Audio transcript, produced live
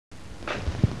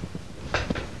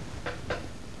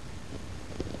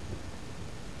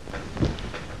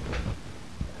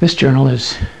This journal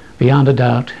is, beyond a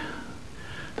doubt,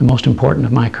 the most important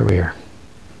of my career,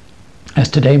 as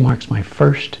today marks my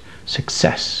first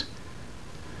success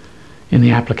in the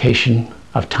application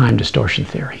of time distortion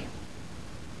theory.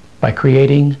 By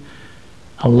creating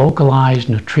a localized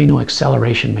neutrino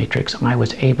acceleration matrix, I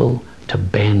was able to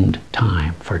bend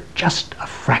time for just a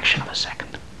fraction of a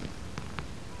second.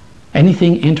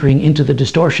 Anything entering into the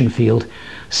distortion field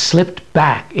slipped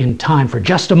back in time for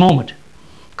just a moment,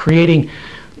 creating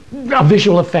a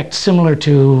visual effect similar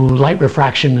to light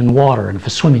refraction in water in a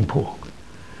swimming pool.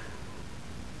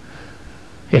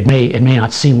 It may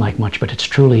not seem like much, but it's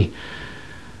truly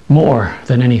more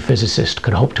than any physicist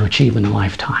could hope to achieve in a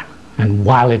lifetime. And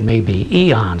while it may be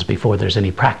eons before there's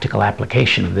any practical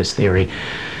application of this theory,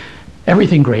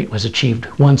 everything great was achieved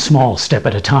one small step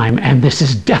at a time, and this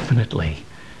is definitely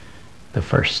the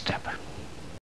first step.